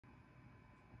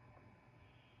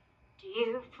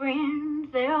Dear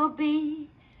friend, there'll be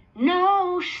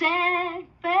no sad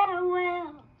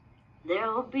farewell.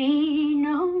 There'll be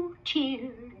no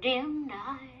tear-dimmed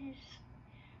eyes,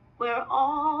 where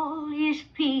all is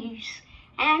peace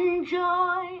and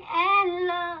joy and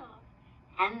love,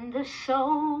 and the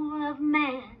soul of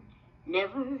man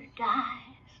never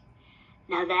dies.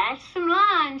 Now that's some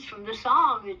lines from the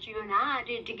song that you and I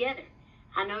did together.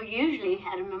 I know usually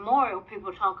at a memorial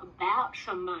people talk about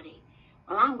somebody.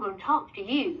 Well, I'm going to talk to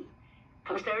you,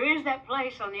 because there is that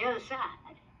place on the other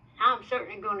side. I'm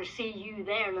certainly going to see you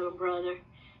there, little brother.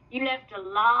 You left a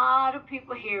lot of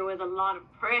people here with a lot of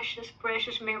precious,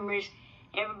 precious memories.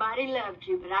 Everybody loved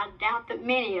you, but I doubt that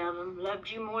many of them loved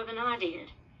you more than I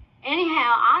did.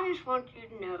 Anyhow, I just want you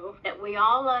to know that we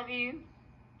all love you.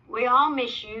 We all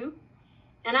miss you.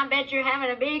 And I bet you're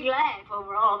having a big laugh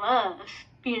over all of us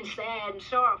being sad and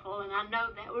sorrowful, and I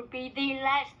know that would be the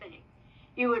last thing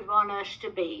you would want us to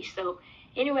be. So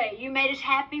anyway, you made us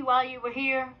happy while you were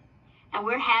here, and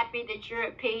we're happy that you're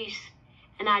at peace.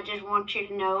 And I just want you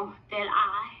to know that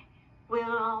I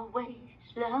will always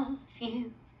love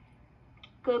you.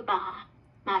 Goodbye,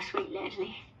 my sweet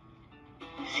Leslie.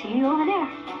 See you over there.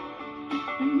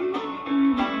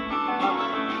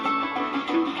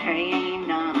 To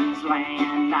Canaan's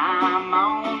land I'm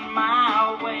on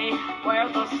my way, where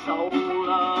the soul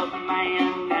of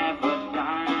man never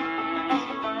dies.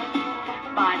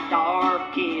 By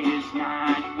darkest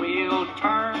night will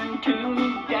turn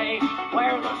to day,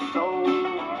 where the soul,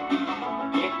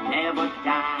 it never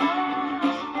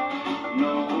dies.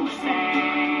 No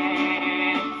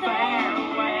sad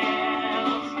farewells,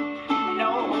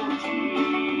 no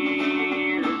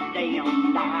tear-dimmed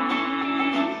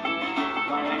eyes,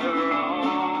 where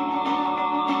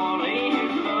all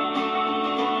is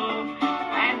love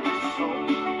and the soul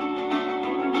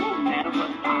never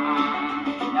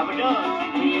dies, never does.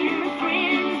 Dear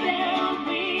friends, there'll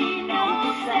be no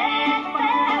sad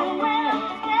farewells,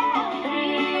 there'll be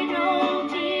no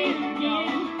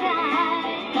tear-dimmed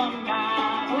eyes,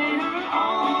 where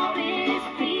all is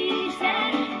peace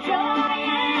and joy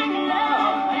and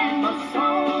love, and the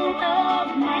soul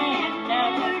of man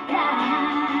never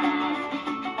dies.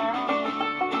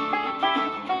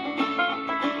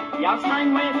 Y'all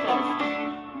sing with